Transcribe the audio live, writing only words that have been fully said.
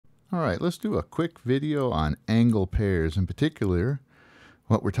All right, let's do a quick video on angle pairs. In particular,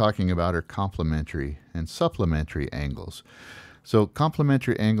 what we're talking about are complementary and supplementary angles. So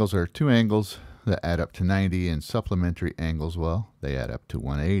complementary angles are two angles that add up to 90, and supplementary angles, well, they add up to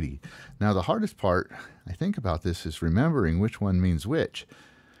 180. Now the hardest part, I think, about this is remembering which one means which.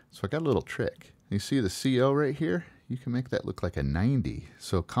 So I got a little trick. You see the CO right here? You can make that look like a 90.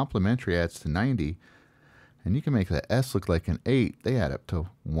 So complementary adds to 90. And you can make the S look like an 8. They add up to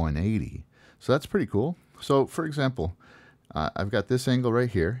 180. So that's pretty cool. So for example, I've got this angle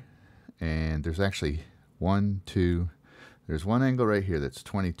right here, and there's actually there's one angle right here that's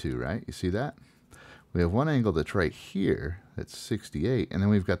 22, right? You see that? We have one angle that's right here that's 68, and then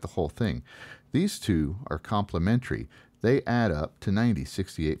we've got the whole thing. These two are complementary. They add up to 90.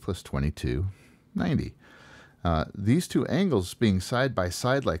 68 plus 22, 90. These two angles being side by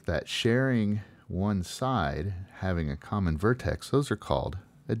side like that, sharing one side, having a common vertex, those are called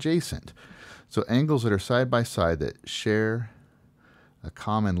adjacent. So angles that are side by side that share a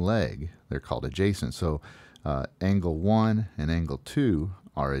common leg, they're called adjacent. So angle 1 and angle 2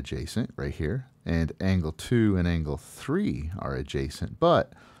 are adjacent right here, and angle 2 and angle 3 are adjacent,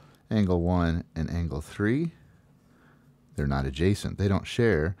 but angle 1 and angle 3, they're not adjacent. They don't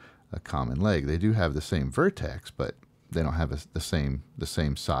share a common leg. They do have the same vertex, but they don't have the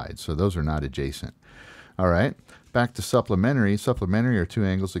same side. So those are not adjacent. All right, back to supplementary. Supplementary are two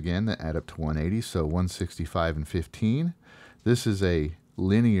angles again that add up to 180. So 165 and 15. This is a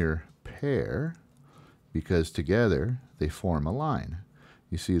linear pair because together they form a line.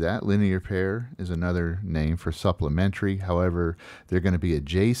 You see that? Linear pair is another name for supplementary. However, they're going to be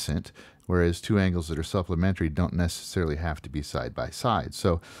adjacent, whereas two angles that are supplementary don't necessarily have to be side by side.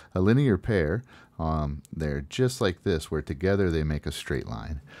 So a linear pair, they're just like this, where together they make a straight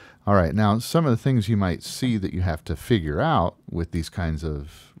line. All right, now some of the things you might see that you have to figure out with these kinds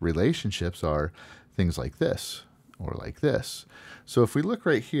of relationships are things like this or like this. So if we look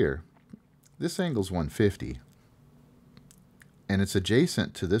right here, this angle's 150. And it's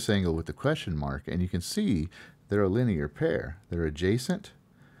adjacent to this angle with the question mark, and you can see they're a linear pair. They're adjacent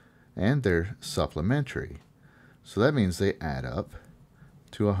and they're supplementary. So that means they add up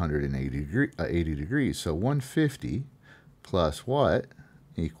to 80 degrees. So 150 plus what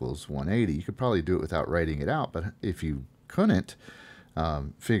equals 180. You could probably do it without writing it out, but if you couldn't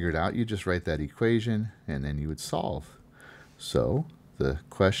figure it out, you just write that equation and then you would solve. So the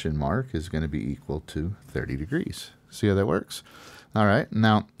question mark is going to be equal to 30 degrees. See how that works? All right,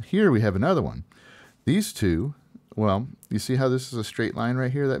 now here we have another one. These two, well, you see how this is a straight line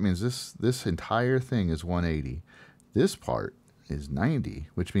right here? That means this entire thing is 180. This part is 90,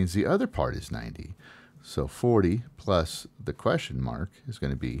 which means the other part is 90. So 40 plus the question mark is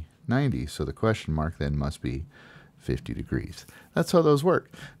going to be 90. So the question mark then must be 50 degrees. That's how those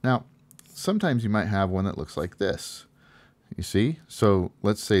work. Now, sometimes you might have one that looks like this. You see? So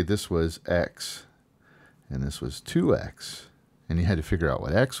let's say this was x and this was 2x, and you had to figure out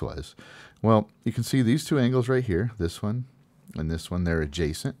what x was. Well, you can see these two angles right here, this one and this one, they're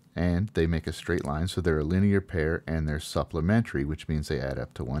adjacent, and they make a straight line, so they're a linear pair, and they're supplementary, which means they add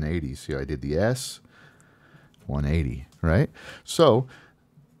up to 180. See how I did the S? 180, right? So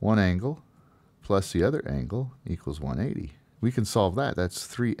one angle plus the other angle equals 180. We can solve that. That's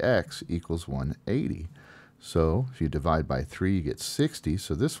 3x equals 180. So if you divide by 3, you get 60.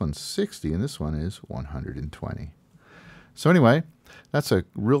 So this one's 60, and this one is 120. So anyway, that's a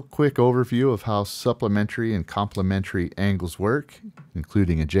real quick overview of how supplementary and complementary angles work,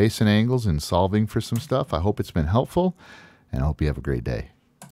 including adjacent angles and solving for some stuff. I hope it's been helpful, and I hope you have a great day.